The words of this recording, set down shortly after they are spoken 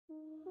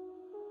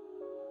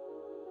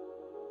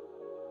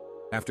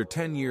After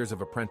 10 years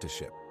of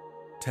apprenticeship,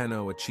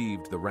 Tenno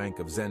achieved the rank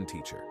of Zen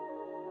teacher.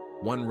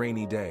 One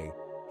rainy day,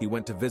 he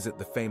went to visit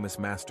the famous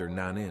master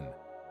Nan-in.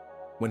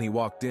 When he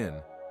walked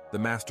in, the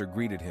master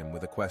greeted him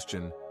with a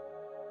question,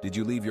 "Did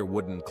you leave your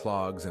wooden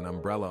clogs and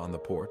umbrella on the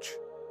porch?"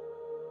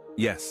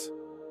 "Yes,"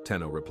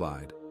 Tenno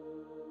replied.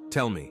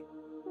 "Tell me,"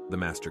 the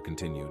master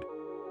continued,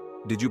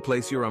 "did you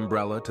place your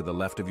umbrella to the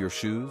left of your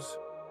shoes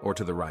or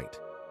to the right?"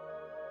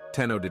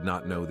 Tenno did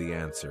not know the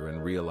answer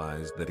and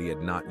realized that he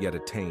had not yet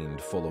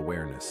attained full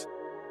awareness.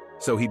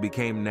 So he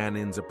became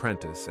Nan-in's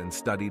apprentice and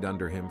studied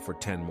under him for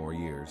 10 more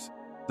years.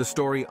 The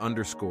story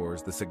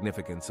underscores the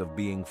significance of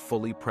being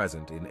fully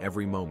present in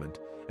every moment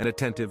and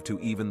attentive to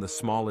even the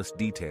smallest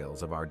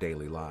details of our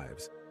daily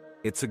lives.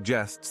 It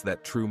suggests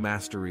that true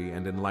mastery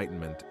and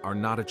enlightenment are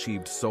not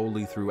achieved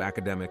solely through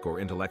academic or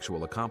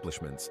intellectual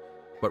accomplishments,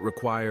 but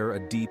require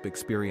a deep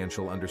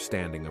experiential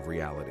understanding of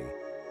reality.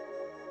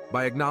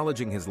 By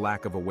acknowledging his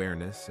lack of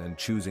awareness and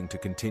choosing to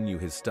continue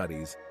his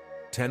studies,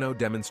 Tenno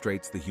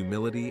demonstrates the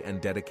humility and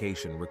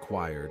dedication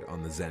required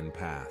on the Zen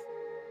path.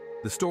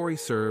 The story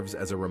serves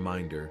as a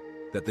reminder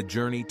that the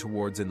journey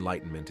towards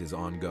enlightenment is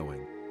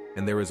ongoing,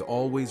 and there is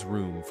always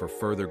room for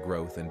further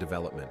growth and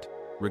development,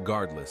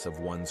 regardless of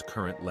one's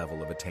current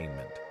level of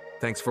attainment.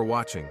 Thanks for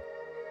watching.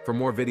 For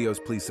more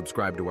videos, please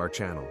subscribe to our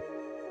channel.